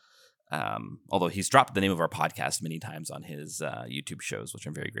now. Although he's dropped the name of our podcast many times on his YouTube shows, which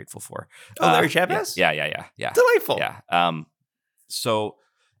I'm very grateful for. Larry Chapp? Yeah. Delightful. Yeah. So,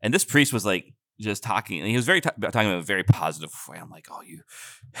 and this priest was like just talking, and he was talking in a very positive way. I'm like, oh,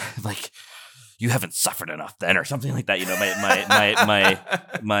 you haven't suffered enough then, or something like that. You know,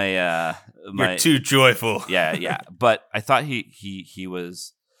 you're too joyful. Yeah. But I thought he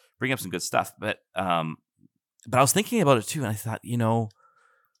was bringing up some good stuff. But I was thinking about it too, and I thought,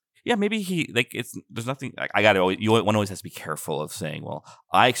 yeah, maybe there's nothing. One always has to be careful of saying, well,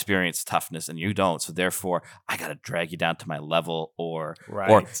 I experience toughness and you don't, so therefore I got to drag you down to my level, or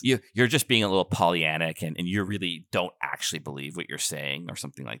you're just being a little Pollyannic and you really don't actually believe what you're saying, or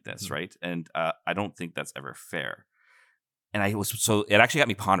something like this, right? And I don't think that's ever fair. And it actually got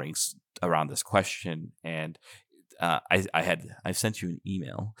me pondering around this question, and I've sent you an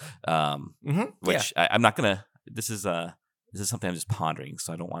email, which I'm not gonna. This is something I'm just pondering,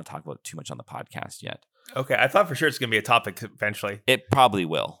 so I don't want to talk about it too much on the podcast yet. Okay, I thought for sure it's going to be a topic eventually. It probably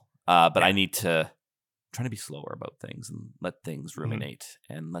will, but I need to try to be slower about things and let things ruminate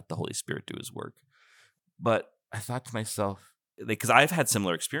and let the Holy Spirit do His work. But I thought to myself, because I've had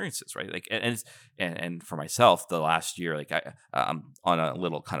similar experiences, right? Like, and for myself, the last year, like I'm on a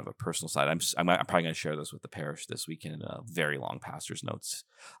little kind of a personal side. I'm probably going to share this with the parish this weekend in a very long pastor's notes.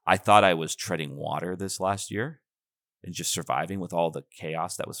 I thought I was treading water this last year and just surviving with all the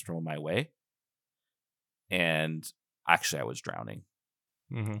chaos that was thrown my way. And actually I was drowning.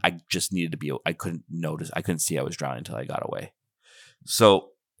 Mm-hmm. I just needed to be, I couldn't see I was drowning until I got away.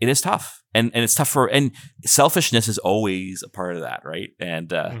 So it is tough. And it's tough and selfishness is always a part of that, right?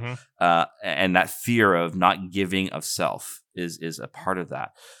 And and that fear of not giving of self is a part of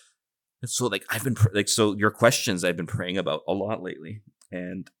that. And so like so your questions I've been praying about a lot lately,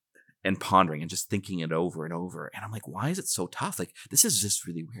 and pondering and just thinking it over and over. And I'm like, why is it so tough? Like, this is just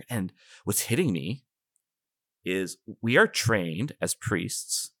really weird. And what's hitting me is we are trained as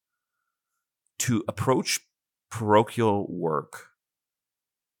priests to approach parochial work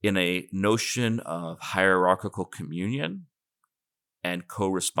in a notion of hierarchical communion and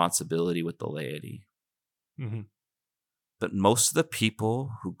co-responsibility with the laity. Mm-hmm. But most of the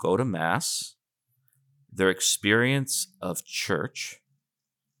people who go to Mass, their experience of church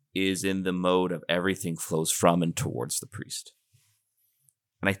is in the mode of everything flows from and towards the priest.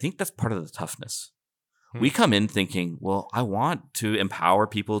 And I think that's part of the toughness. We come in thinking, well, I want to empower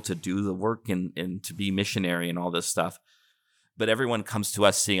people to do the work and to be missionary and all this stuff. But everyone comes to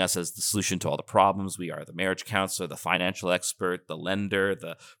us seeing us as the solution to all the problems. We are the marriage counselor, the financial expert, the lender,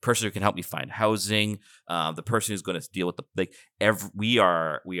 the person who can help me find housing, the person who's going to deal with we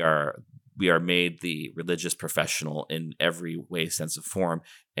are made the religious professional in every way, sense of form,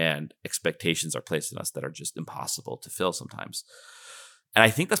 and expectations are placed on us that are just impossible to fill sometimes. And I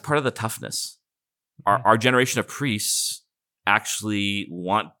think that's part of the toughness. Our generation of priests actually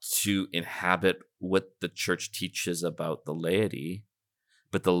want to inhabit what the church teaches about the laity,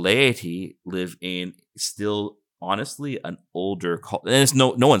 but the laity live in still, honestly, an older culture. And it's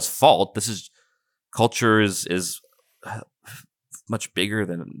no one's fault. Culture is much bigger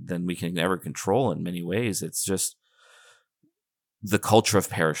than we can ever control in many ways. It's just the culture of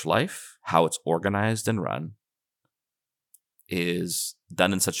parish life, how it's organized and run, is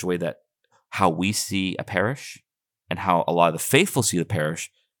done in such a way that how we see a parish and how a lot of the faithful see the parish,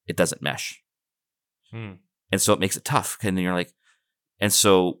 it doesn't mesh. And so it makes it tough. And then you're like, and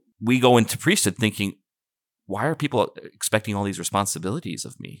so we go into priesthood thinking, why are people expecting all these responsibilities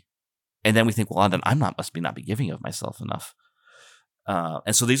of me? And then we think, well, then must not be giving of myself enough.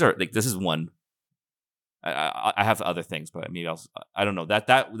 And so these are this is one. I have other things, but maybe I don't know.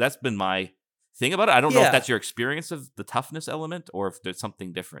 That's been my thing about it. I don't know if that's your experience of the toughness element or if there's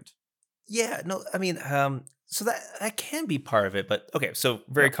something different. Yeah, no, I mean, so that can be part of it, but okay, so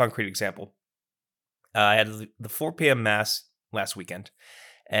very concrete example. I had the 4 p.m. Mass last weekend,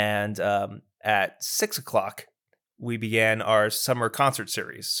 and at 6 o'clock, we began our summer concert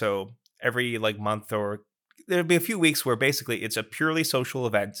series. So every month, or there'll be a few weeks where basically it's a purely social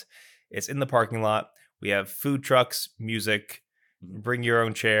event. It's in the parking lot. We have food trucks, music, bring your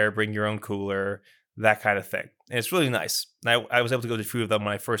own chair, bring your own cooler, that kind of thing. And it's really nice. And I was able to go to a few of them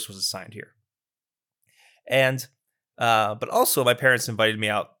when I first was assigned here. And, but also my parents invited me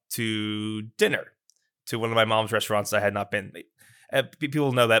out to dinner to one of my mom's restaurants I had not been.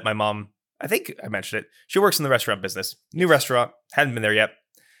 People know that my mom, I think I mentioned it, she works in the restaurant business. New restaurant, hadn't been there yet.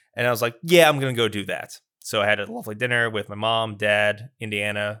 And I was like, yeah, I'm going to go do that. So I had a lovely dinner with my mom, dad,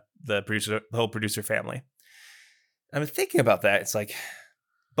 Indiana, the whole producer family. I'm thinking about that. It's like,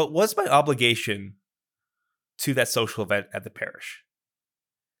 but what's my obligation to that social event at the parish?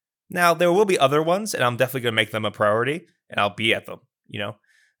 Now, there will be other ones, and I'm definitely going to make them a priority, and I'll be at them,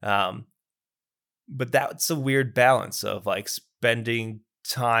 but that's a weird balance of spending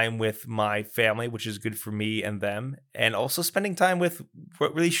time with my family, which is good for me and them, and also spending time with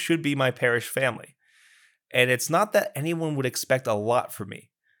what really should be my parish family. And it's not that anyone would expect a lot from me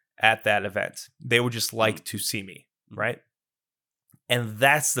at that event. They would just like to see me, right? And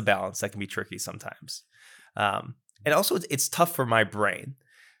that's the balance that can be tricky sometimes. And also, it's tough for my brain.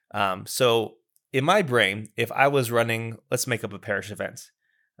 So in my brain, if I was running, let's make up a parish event.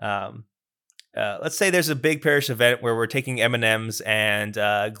 Let's say there's a big parish event where we're taking M&Ms and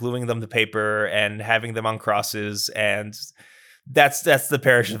gluing them to paper and having them on crosses, and that's the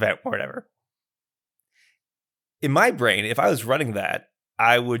parish event or whatever. In my brain, if I was running that,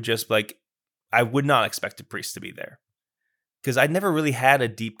 I would just I would not expect a priest to be there, because I never really had a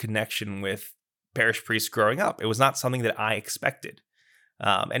deep connection with parish priests growing up. It was not something that I expected.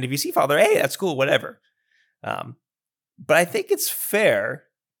 And if you see Father, hey, that's cool, whatever. But I think it's fair.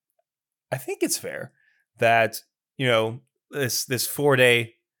 That, this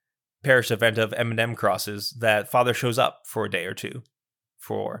 4-day parish event of M&M crosses, that Father shows up for a day or two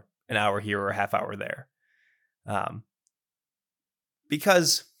for an hour here or a half hour there.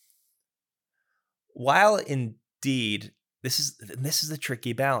 Because while indeed this is the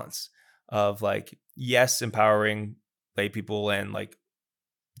tricky balance of yes, empowering lay people and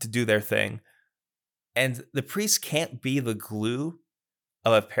to do their thing, and the priest can't be the glue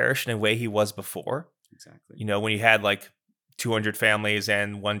of a parish in a way he was before. Exactly. When you had 200 families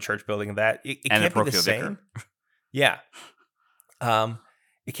and one church building, and that it can't be the same. Yeah.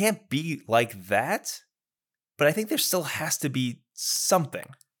 It can't be like that, but I think there still has to be something.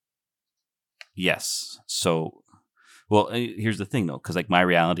 Yes. So, well, here's the thing though, because my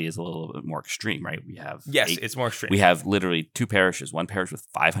reality is a little bit more extreme, right? We have it's more extreme. We have literally 2 parishes, one parish with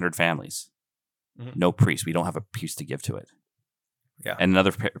 500 families, no priest. We don't have a priest to give to it. Yeah. and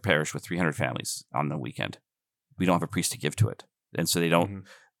another parish with 300 families on the weekend. We don't have a priest to give to it. And so they don't,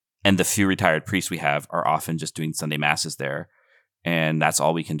 and the few retired priests we have are often just doing Sunday masses there. And that's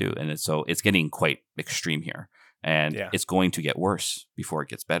all we can do. And it's getting quite extreme here. And it's going to get worse before it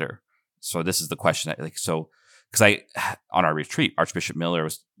gets better. So this is the question. Because on our retreat, Archbishop Miller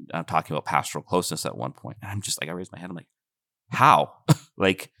was talking about pastoral closeness at one point. And I'm just like, I raised my hand. I'm like, how?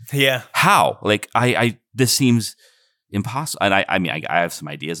 How? Like, this seems impossible. And I mean, I have some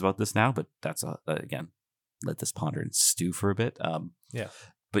ideas about this now, but that's, again, let this ponder and stew for a bit.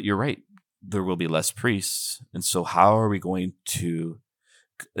 But you're right. There will be less priests. And so how are we going to,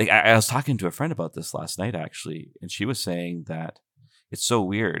 I was talking to a friend about this last night, actually, and she was saying that it's so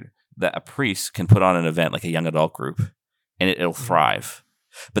weird that a priest can put on an event like a young adult group and it'll thrive.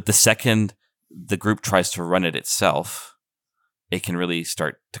 But the second the group tries to run it itself, it can really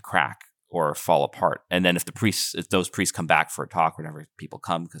start to crack or fall apart. And then if those priests come back for a talk, whenever people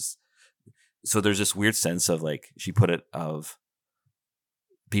come, so there's this weird sense of, like she put it, of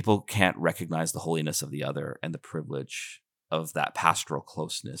people can't recognize the holiness of the other and the privilege of that pastoral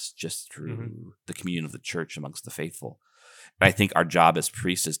closeness just through the communion of the church amongst the faithful. And I think our job as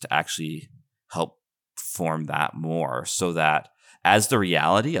priests is to actually help form that more, so that as the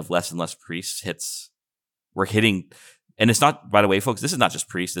reality of less and less priests hits, we're hitting, and it's not, by the way, folks, this is not just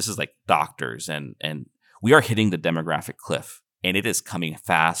priests, this is like doctors, and we are hitting the demographic cliff, and it is coming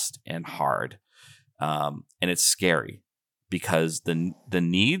fast and hard. And it's scary because the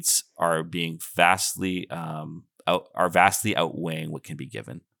needs are being vastly outweighing what can be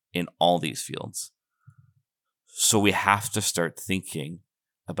given in all these fields. So we have to start thinking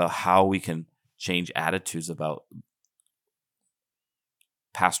about how we can change attitudes about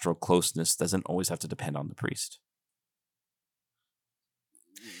pastoral closeness. Doesn't always have to depend on the priest.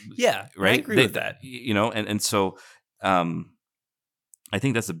 Yeah, right. I agree with that. You know, and so I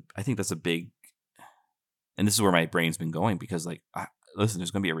think that's a big, and this is where my brain's been going, because listen,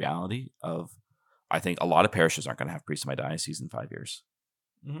 there's going to be a reality of, I think a lot of parishes aren't going to have priests in my diocese in 5 years.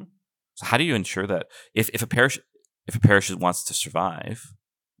 So how do you ensure that if a parish wants to survive,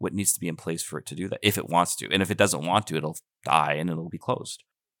 what needs to be in place for it to do that, if it wants to? And if it doesn't want to, it'll die and it'll be closed.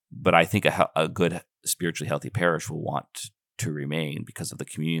 But I think a good spiritually healthy parish will want to remain because of the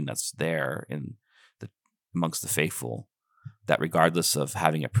communion that's there amongst the faithful, that regardless of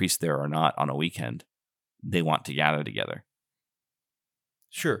having a priest there or not on a weekend, they want to gather together.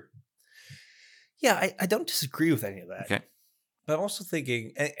 Sure. Yeah, I don't disagree with any of that. Okay. But I'm also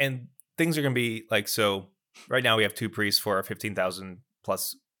thinking, and things are going to be like, so right now we have 2 priests for our 15,000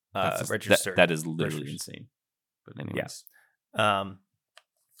 plus registered. That is literally insane. But anyways. Yeah.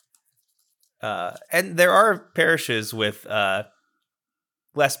 And there are parishes with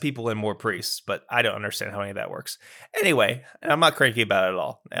less people and more priests, but I don't understand how any of that works. Anyway, and I'm not cranky about it at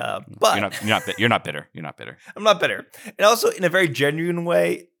all. But you're not bitter. You're not bitter. I'm not bitter. And also, in a very genuine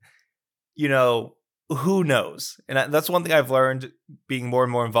way, you know, who knows? And that's one thing I've learned being more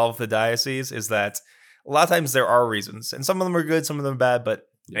and more involved with the diocese, is that a lot of times there are reasons, and some of them are good, some of them are bad. But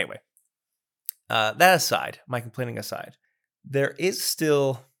anyway, that aside, my complaining aside, there is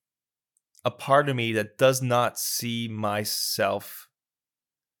still a part of me that does not see myself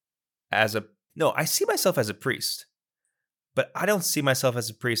I see myself as a priest, but I don't see myself as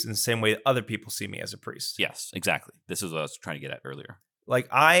a priest in the same way that other people see me as a priest. Yes, exactly. This is what I was trying to get at earlier. Like,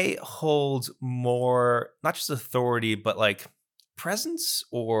 I hold more, not just authority, but like presence,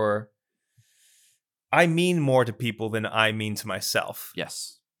 or I mean more to people than I mean to myself.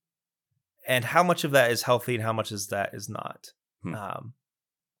 Yes. And how much of that is healthy and how much of that is not.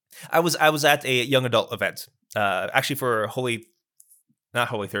 I was at a young adult event, actually for not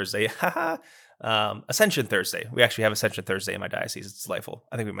Holy Thursday, Ascension Thursday. We actually have Ascension Thursday in my diocese. It's delightful.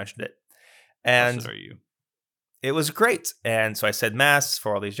 I think we mentioned it. And are you? It was great. And so I said mass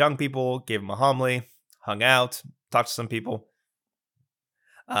for all these young people, gave them a homily, hung out, talked to some people.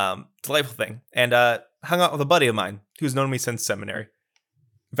 Delightful thing. And hung out with a buddy of mine who's known me since seminary.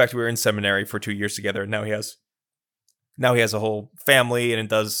 In fact, we were in seminary for 2 years together, and now he has a whole family and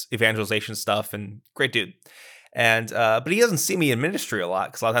does evangelization stuff, and great dude. And but he doesn't see me in ministry a lot,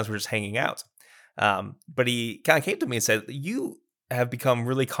 because a lot of times we're just hanging out. But he kind of came to me and said, "You have become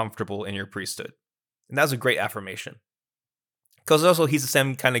really comfortable in your priesthood," and that was a great affirmation. Because also, he's the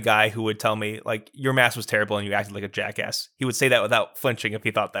same kind of guy who would tell me, like, your mass was terrible and you acted like a jackass. He would say that without flinching if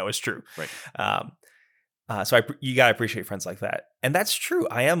he thought that was true. Right. So you gotta appreciate friends like that, and that's true.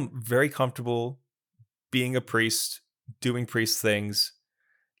 I am very comfortable being a priest, doing priest things,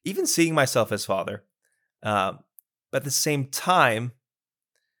 even seeing myself as father. But at the same time,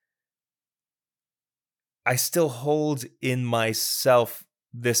 I still hold in myself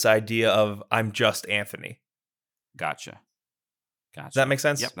this idea of I'm just Anthony. Gotcha. Does that make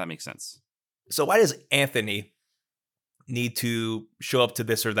sense? Yep, that makes sense. So why does Anthony need to show up to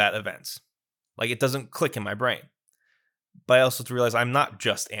this or that event? Like, it doesn't click in my brain. But I also have to realize I'm not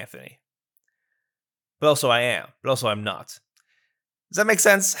just Anthony. But also I am. But also I'm not. Does that make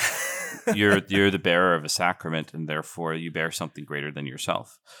sense? You're the bearer of a sacrament, and therefore you bear something greater than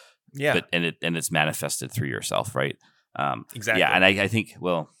yourself. Yeah. But, and it's manifested through yourself, right? Exactly. Yeah, and I think,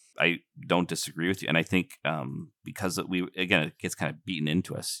 well, I don't disagree with you. And I think because it gets kind of beaten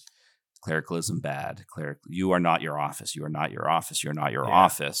into us. Clericalism bad. You are not your office. You are not your office. You're not your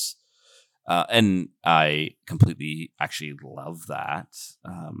office. And I completely actually love that.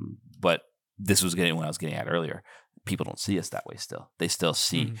 But this was what I was getting at earlier. People don't see us that way still. They still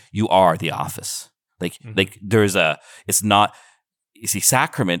see you are the office. Like it's not, you see,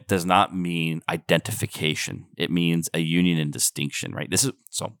 sacrament does not mean identification. It means a union and distinction, right?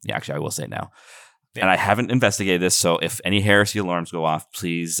 Actually I will say now. Yeah. And I haven't investigated this, so if any heresy alarms go off,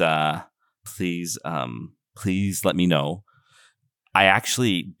 please let me know. I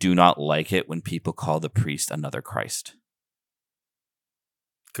actually do not like it when people call the priest another Christ.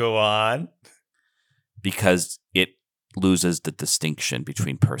 Go on. Because it loses the distinction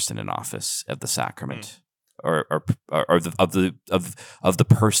between person and office of the sacrament, or of the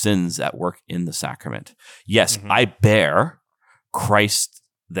persons that work in the sacrament. Yes, I bear Christ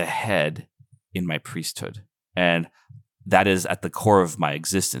the head in my priesthood, and that is at the core of my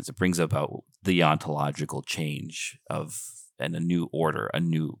existence. It brings about the ontological change and a new order, a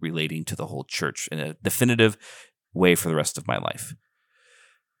new relating to the whole church in a definitive way for the rest of my life.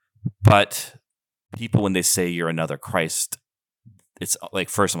 But people, when they say you're another Christ, it's like,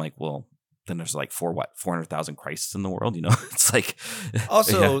 first I'm like, well, then there's like 400,000 Christs in the world, you know? It's like,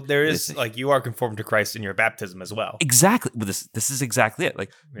 also there is like, you are conformed to Christ in your baptism as well. Exactly. This is exactly it.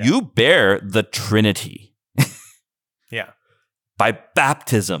 Like, you bear the Trinity. Yeah. By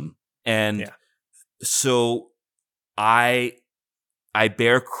baptism. And so I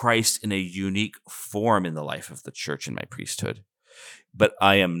bear Christ in a unique form in the life of the church in my priesthood, but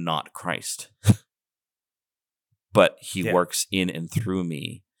I am not Christ. But he works in and through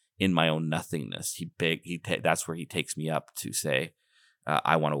me in my own nothingness. That's where he takes me up to say,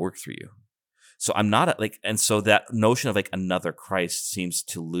 I want to work through you. So I'm not and so that notion of like another Christ seems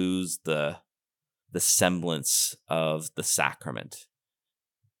to lose the semblance of the sacrament.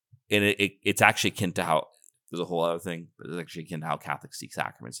 And it's actually akin to how, there's a whole other thing, but it's actually akin to how Catholics see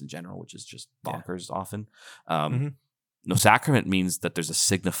sacraments in general, which is just bonkers often. No, sacrament means that there's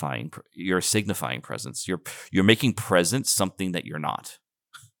you're a signifying presence. You're making present something that you're not.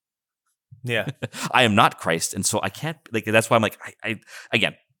 Yeah. I am not Christ. And so I can't, like, that's why I'm like,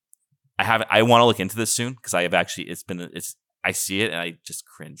 I want to look into this soon, because I have actually, I see it and I just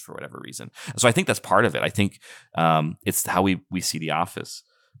cringe for whatever reason. So I think that's part of it. I think it's how we see the office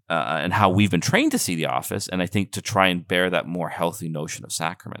and how we've been trained to see the office. And I think to try and bear that more healthy notion of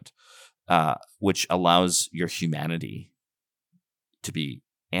sacrament, which allows your humanity to be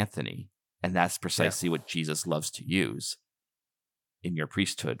Anthony. And that's precisely what Jesus loves to use in your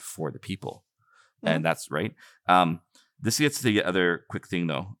priesthood for the people. And that's right. This gets to the other quick thing,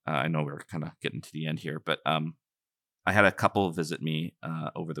 though. I know we're kind of getting to the end here, but I had a couple visit me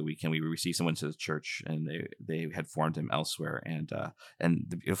over the weekend. We received someone to the church, and they had formed him elsewhere, and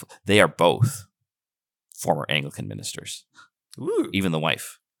they are both former Anglican ministers. Ooh. Even the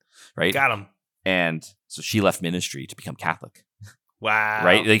wife, right? Got him. And so she left ministry to become Catholic. Wow.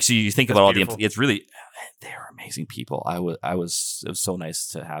 Right? Like, so you think about all beautiful. it's really, they're amazing people. It was so nice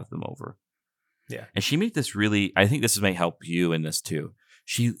to have them over. Yeah. And she made this really, I think this may help you in this too.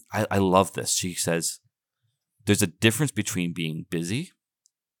 I love this. She says, there's a difference between being busy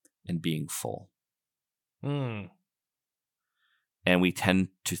and being full. And we tend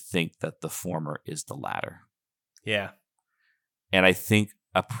to think that the former is the latter. Yeah. And I think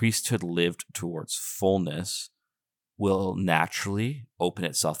a priesthood lived towards fullness will naturally open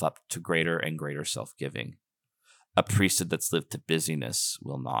itself up to greater and greater self-giving. A priesthood that's lived to busyness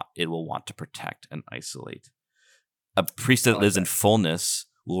will not. It will want to protect and isolate. A priesthood that lives in fullness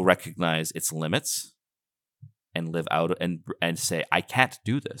will recognize its limits and live out and say, I can't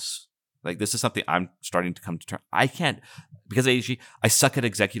do this. Like, this is something I'm starting to come to terms. I can't, because I suck at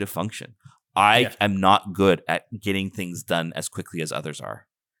executive function. I am not good at getting things done as quickly as others are.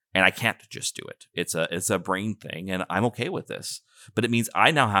 And I can't just do it. It's a brain thing, and I'm okay with this. But it means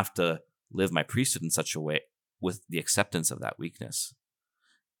I now have to live my priesthood in such a way with the acceptance of that weakness.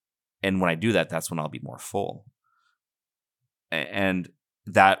 And when I do that, that's when I'll be more full. And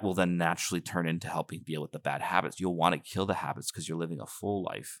that will then naturally turn into helping deal with the bad habits. You'll want to kill the habits because you're living a full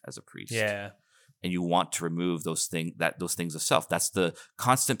life as a priest. Yeah. And you want to remove those things of self. That's the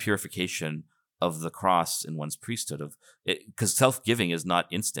constant purification of the cross in one's priesthood of it, because self-giving is not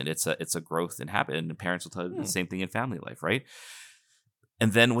instant. It's a growth in habit, and the parents will tell you the same thing in family life, right?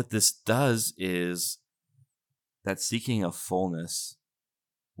 And then what this does is that seeking of fullness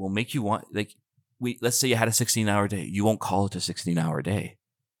will make you want, like, let's say you had a 16-hour day. You won't call it a 16-hour day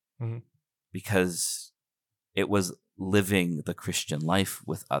because it was living the Christian life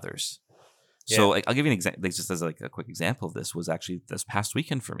with others. Yeah. So I'll give you an example, just as like a quick example of this was actually this past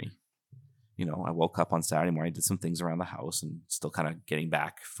weekend for me. You know, I woke up on Saturday morning, did some things around the house and still kind of getting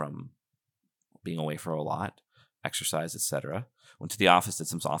back from being away for a lot, exercise, etc. Went to the office, did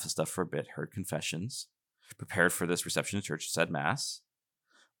some office stuff for a bit, heard confessions, prepared for this reception at church, said mass.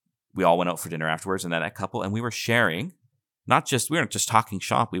 We all went out for dinner afterwards, and then a couple, and we were sharing, we weren't just talking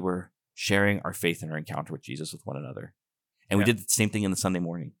shop, we were sharing our faith and our encounter with Jesus with one another. And we did the same thing in the Sunday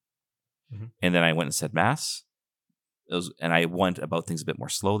morning. And then I went and said mass. And I went about things a bit more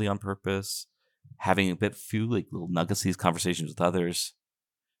slowly on purpose, having few like little nuggets of these conversations with others.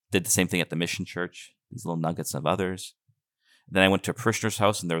 Did the same thing at the mission church, these little nuggets of others. Then I went to a parishioner's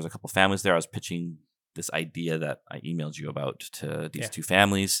house, and there was a couple families there. I was pitching this idea that I emailed you about to these two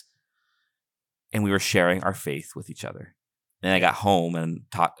families. And we were sharing our faith with each other. And I got home and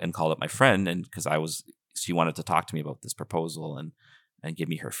called up my friend, and because she wanted to talk to me about this proposal and give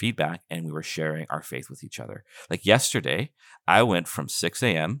me her feedback, and we were sharing our faith with each other. Like yesterday, I went from 6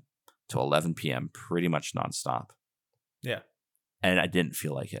 a.m. to 11 p.m. pretty much nonstop. Yeah. And I didn't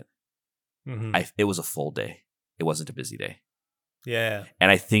feel like it. It was a full day. It wasn't a busy day. Yeah. And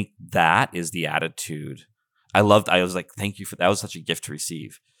I think that is the attitude. I was like, thank you for that. Was such a gift to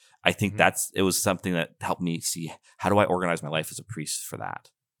receive. I think it was something that helped me see, how do I organize my life as a priest for that?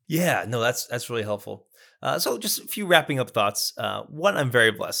 Yeah, no, that's really helpful. So just a few wrapping up thoughts. One, I'm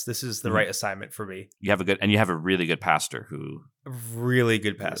very blessed. This is the right assignment for me. You have a really good pastor really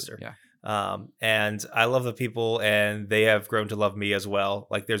good pastor. Yeah. And I love the people, and they have grown to love me as well.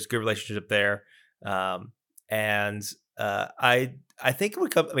 Like, there's a good relationship there. And I think it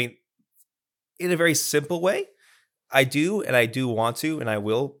would come, in a very simple way, I do want to, and I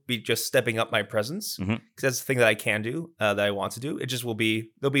will be just stepping up my presence, because that's the thing that I can do, that I want to do. It just there'll be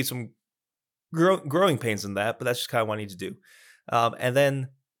some growing pains in that, but that's just kind of what I need to do. And then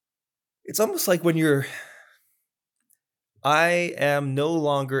it's almost like I am no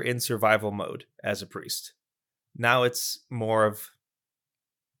longer in survival mode as a priest. Now it's more of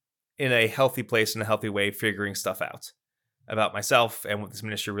in a healthy place, in a healthy way, figuring stuff out about myself and what this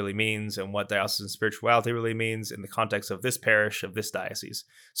ministry really means and what diocesan spirituality really means in the context of this parish, of this diocese.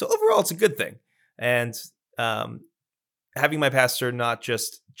 So overall, it's a good thing. And having my pastor not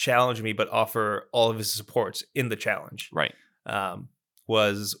just challenge me, but offer all of his support in the challenge, right,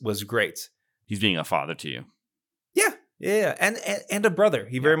 was great. He's being a father to you. Yeah, and a brother.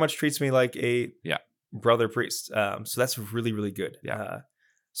 He very much treats me like a brother priest. So that's really, really good. Yeah.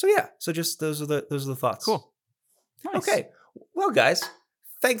 So just those are the thoughts. Cool. Nice. Okay. Well, guys,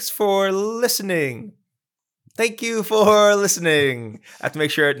 thanks for listening. Thank you for listening. I have to make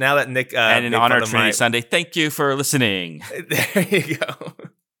sure now that Nick and in honor of Trinity Sunday, thank you for listening. There you go.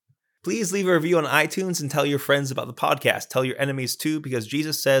 Please leave a review on iTunes and tell your friends about the podcast. Tell your enemies too, because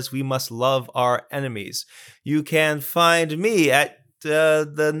Jesus says we must love our enemies. You can find me at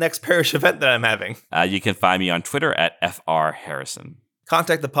the next parish event that I'm having. You can find me on Twitter at FR Harrison.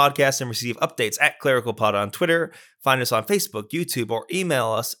 Contact the podcast and receive updates at ClericalPod on Twitter. Find us on Facebook, YouTube, or email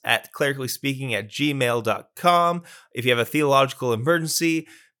us at clericallyspeaking@gmail.com. If you have a theological emergency,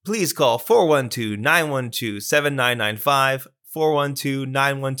 please call 412-912-7995,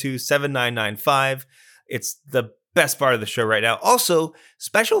 412-912-7995. It's the best part of the show right now. Also,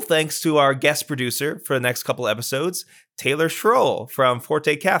 special thanks to our guest producer for the next couple episodes, Taylor Schroll from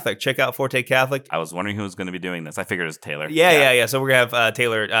Forte Catholic. Check out Forte Catholic. I was wondering who was going to be doing this. I figured it was Taylor. Yeah. So we're going to have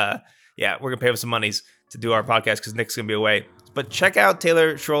Taylor. We're going to pay him some monies to do our podcast because Nick's going to be away. But check out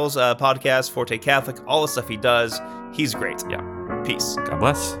Taylor Schroll's podcast, Forte Catholic. All the stuff he does. He's great. Yeah. Peace. God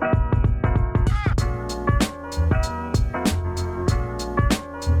bless.